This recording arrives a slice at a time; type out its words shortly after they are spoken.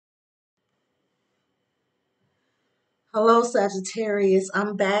Hello, Sagittarius.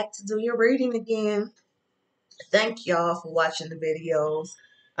 I'm back to do your reading again. Thank y'all for watching the videos.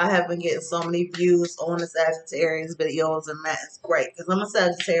 I have been getting so many views on the Sagittarius videos, and that is great because I'm a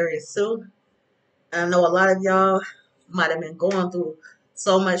Sagittarius too. And I know a lot of y'all might have been going through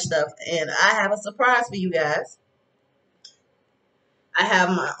so much stuff, and I have a surprise for you guys. I have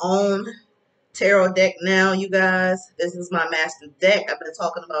my own tarot deck now, you guys. This is my master deck. I've been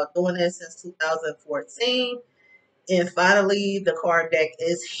talking about doing this since 2014. And finally, the card deck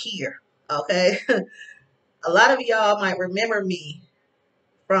is here. Okay. A lot of y'all might remember me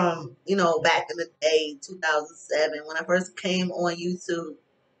from, back in the day, 2007, when I first came on YouTube.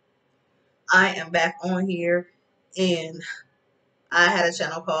 I am back on here, and I had a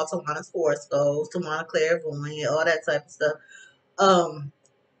channel called Tawana's Horoscopes, Tawana Clairvoyant, all that type of stuff. Um,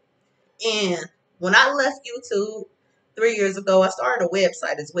 and when I left YouTube 3 years ago, I started a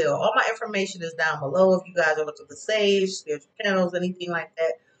website as well. All my information is down below if you guys are looking for sage, spiritual channels, anything like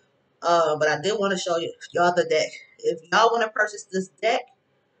that. But I did want to show y'all the deck. If y'all want to purchase this deck,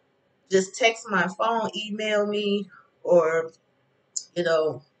 just text my phone, email me, or you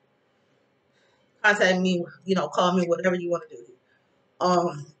know, contact me. Call me, whatever you want to do.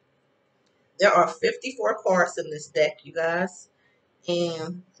 Um, there are 54 cards in this deck, you guys,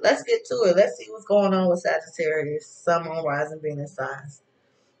 and let's get to it. Let's see what's going on with Sagittarius, Sun, Moon, Rising, Venus signs.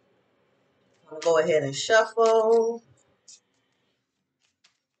 I'm gonna go ahead and shuffle.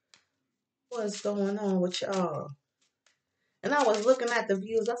 What's going on with y'all? And I was looking at the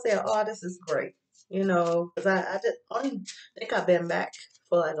views. I said, "Oh, this is great." Because I just only think I've been back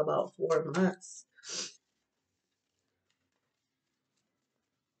for like about 4 months.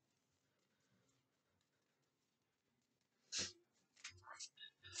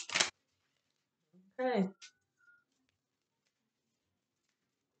 Okay.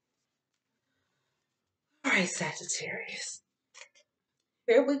 All right, Sagittarius.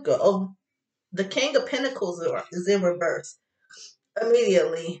 Here we go. The King of Pentacles is in reverse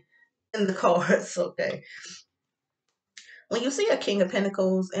immediately in the cards. Okay. When you see a King of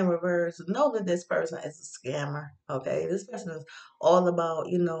Pentacles in reverse, know that this person is a scammer. Okay. This person is all about,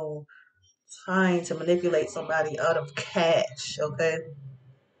 trying to manipulate somebody out of cash. Okay.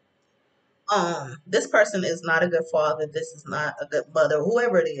 This person is not a good father. This is not a good mother,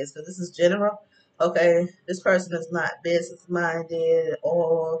 whoever it is, because this is general. Okay. This person is not business minded,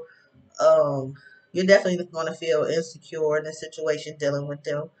 or um you're definitely going to feel insecure in this situation dealing with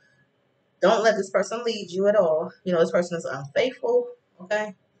them. Don't let this person lead you at all. This person is unfaithful.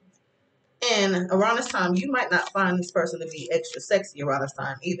 Okay. And around this time, you might not find this person to be extra sexy around this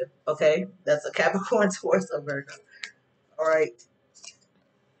time either. Okay. That's a Capricorn, Taurus, or Virgo. All right.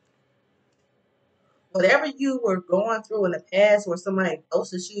 Whatever you were going through in the past where somebody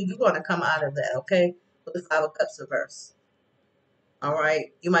ghosted you, you're going to come out of that, okay? With the Five of Cups reverse. All right.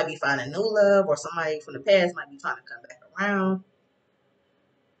 You might be finding new love, or somebody from the past might be trying to come back around.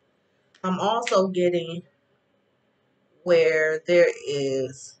 I'm also getting where there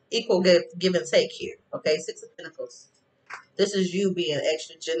is equal give and take here. Okay, Six of Pentacles. This is you being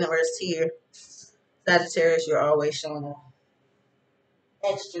extra generous here. Sagittarius, you're always showing up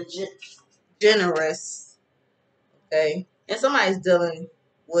extra generous. Okay, and somebody's dealing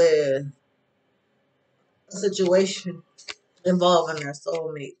with a situation involving their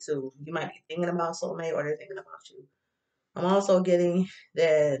soulmate too. You might be thinking about soulmate, or they're thinking about you. I'm also getting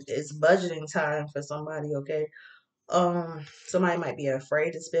that it's budgeting time for somebody. Okay, somebody might be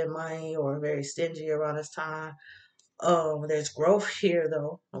afraid to spend money or very stingy around this time. There's growth here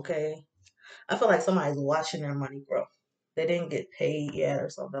though. Okay, I feel like somebody's watching their money grow. They didn't get paid yet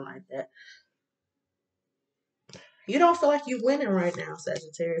or something like that. You don't feel like you're winning right now,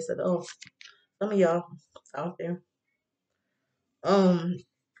 Sagittarius, at all. Some of y'all out there. Um,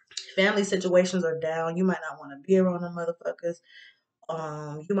 family situations are down. You might not want to be around the motherfuckers.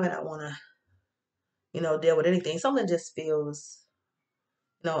 You might not want to, deal with anything. Something just feels,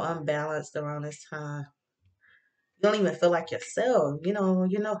 unbalanced around this time. You don't even feel like yourself. You're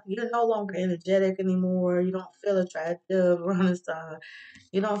no longer energetic anymore. You don't feel attractive around this time.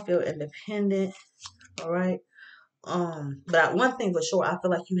 You don't feel independent. All right. But one thing for sure, I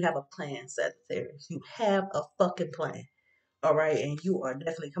feel like you have a plan, Sagittarius. You have a fucking plan. All right, and you are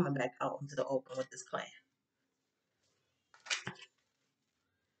definitely coming back out into the open with this plan.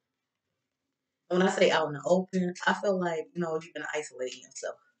 When I say out in the open, I feel like, you've been isolating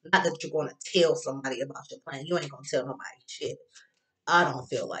yourself. Not that you're going to tell somebody about your plan. You ain't going to tell nobody shit. I don't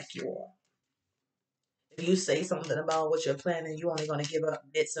feel like you are. If you say something about what you're planning, you only going to give up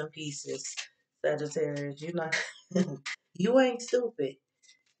bits and pieces, Sagittarius. You're not. You ain't stupid.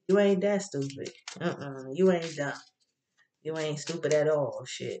 You ain't that stupid. You ain't dumb. You ain't stupid at all.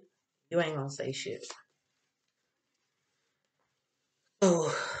 Shit. You ain't gonna say shit.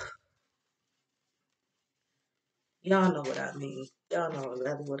 Oh, y'all know what I mean. Y'all know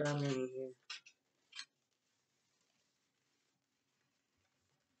exactly what I mean here.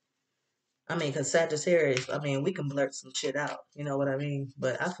 I mean, because Sagittarius, I mean, we can blurt some shit out. You know what I mean?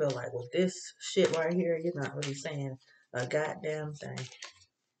 But I feel like with this shit right here, you're not really saying a goddamn thing.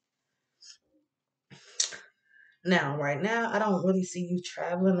 Now, right now, I don't really see you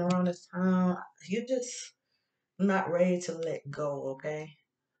traveling around this town. You're just not ready to let go, okay?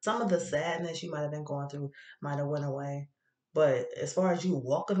 Some of the sadness you might have been going through might have went away. But as far as you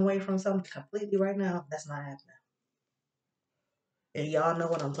walking away from something completely right now, that's not happening. And y'all know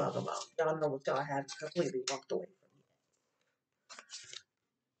what I'm talking about. Y'all know what y'all have completely walked away from.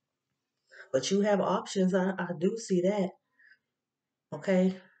 But you have options. I do see that.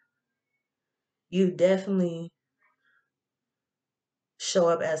 Okay. You definitely show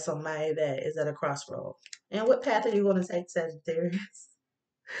up as somebody that is at a crossroad. And what path are you going to take, Sagittarius?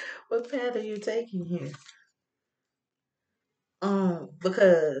 What path are you taking here?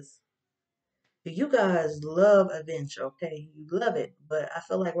 Because you guys love adventure, okay? You love it, but I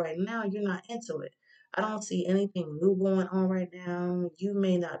feel like right now you're not into it. I don't see anything new going on right now. You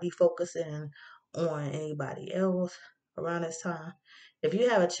may not be focusing on anybody else around this time. If you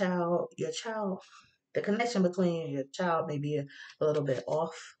have a child, your child, the connection between your child may be a little bit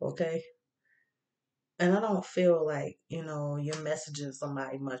off, okay? And I don't feel like, you're messaging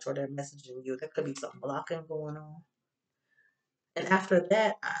somebody much or they're messaging you. There could be some blocking going on. And after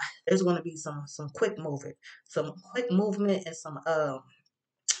that, there's going to be some quick movement, and some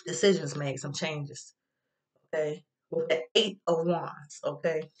decisions made, some changes. Okay, with the 8 of Wands.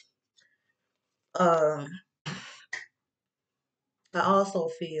 Okay, um, I also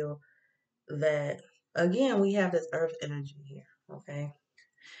feel that again we have this Earth energy here. Okay,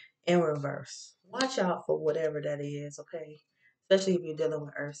 in reverse. Watch out for whatever that is. Okay, especially if you're dealing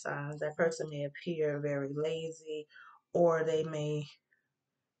with Earth signs. That person may appear very lazy, or they may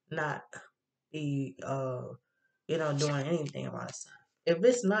not be doing anything around the sun. If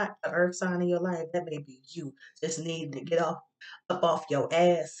it's not an earth sign in your life, that may be you. Just need to get up off your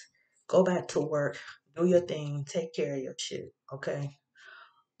ass, go back to work, do your thing, take care of your shit. Okay.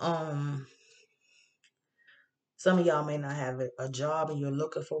 Um, some of y'all may not have a job and you're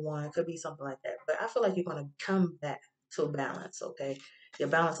looking for one. It could be something like that. But I feel like you're gonna come back to balance. Okay, your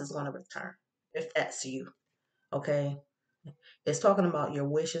balance is gonna return if that's you. Okay, it's talking about your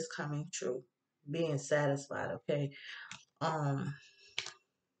wishes coming true, being satisfied. Okay. Um,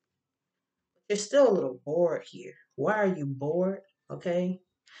 You're still a little bored here. Why are you bored? Okay.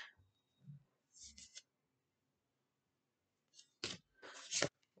 What's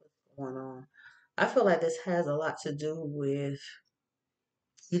going on? I feel like this has a lot to do with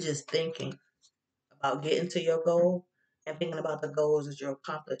you just thinking about getting to your goal and thinking about the goals that you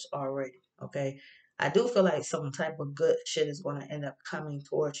accomplished already. Okay. I do feel like some type of good shit is going to end up coming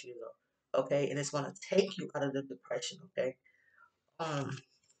towards you though. Okay. And it's going to take you out of the depression. Okay. Um,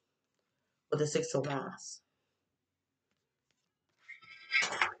 with the 6 of Wands.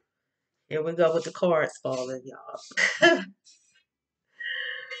 Here we go with the cards falling, y'all.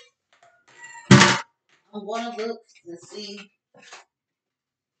 I'm going to look and see.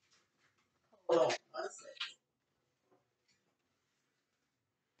 Hold on one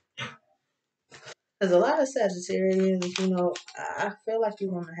second. Because a lot of Sagittarians, I feel like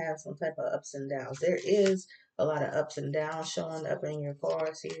you're going to have some type of ups and downs. There is a lot of ups and downs showing up in your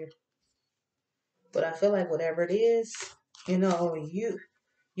cards here. But I feel like whatever it is, you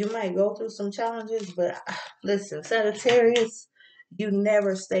might go through some challenges. But listen, Sagittarius, you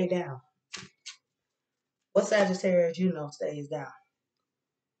never stay down. What Sagittarius stays down?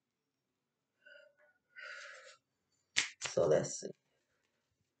 So let's see.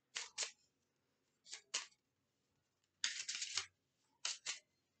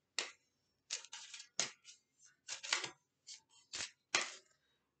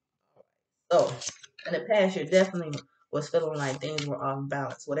 So in the past, you definitely was feeling like things were off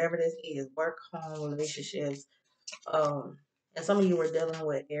balance. Whatever this is, work, home, relationships. And some of you are dealing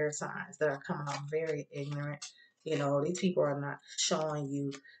with air signs that are coming off very ignorant. These people are not showing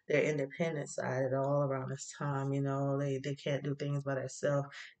you their independent side at all around this time. They can't do things by themselves,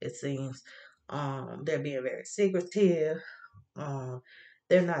 it seems. They're being very secretive. Um,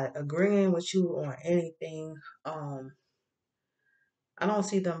 they're not agreeing with you on anything. I don't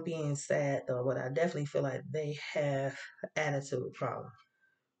see them being sad though, but I definitely feel like they have an attitude problem.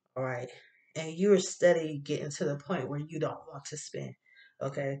 All right. And you're steady getting to the point where you don't want to spend,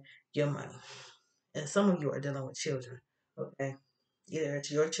 okay, your money. And some of you are dealing with children, Okay. Either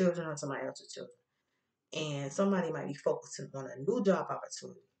it's your children or somebody else's children. And somebody might be focusing on a new job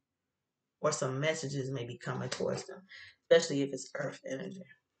opportunity or some messages may be coming towards them, especially if it's earth energy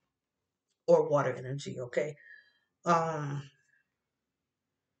or water energy, okay? Um,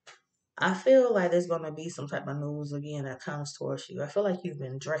 I feel like there's gonna be some type of news again that comes towards you. I feel like you've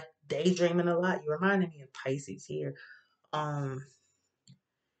been daydreaming a lot. You're reminding me of Pisces here. Um,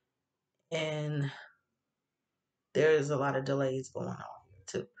 and there's a lot of delays going on here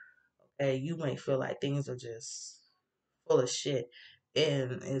too. Okay, you may feel like things are just full of shit,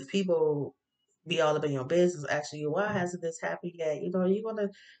 and if people be all up in your business, asking you why hasn't this happened yet, you're gonna,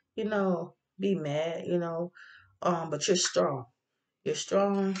 be mad, but you're strong. You're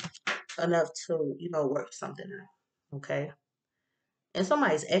strong enough to, work something out. Okay. And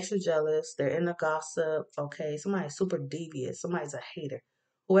somebody's extra jealous, they're in the gossip, okay? Somebody's super devious, somebody's a hater.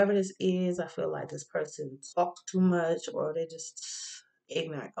 Whoever this is, I feel like this person talks too much or they're just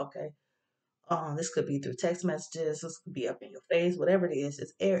ignorant, okay? This could be through text messages, this could be up in your face, whatever it is,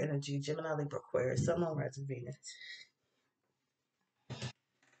 it's air energy, Gemini, Libra, Aquarius, Sun, Moon, Rising, Venus.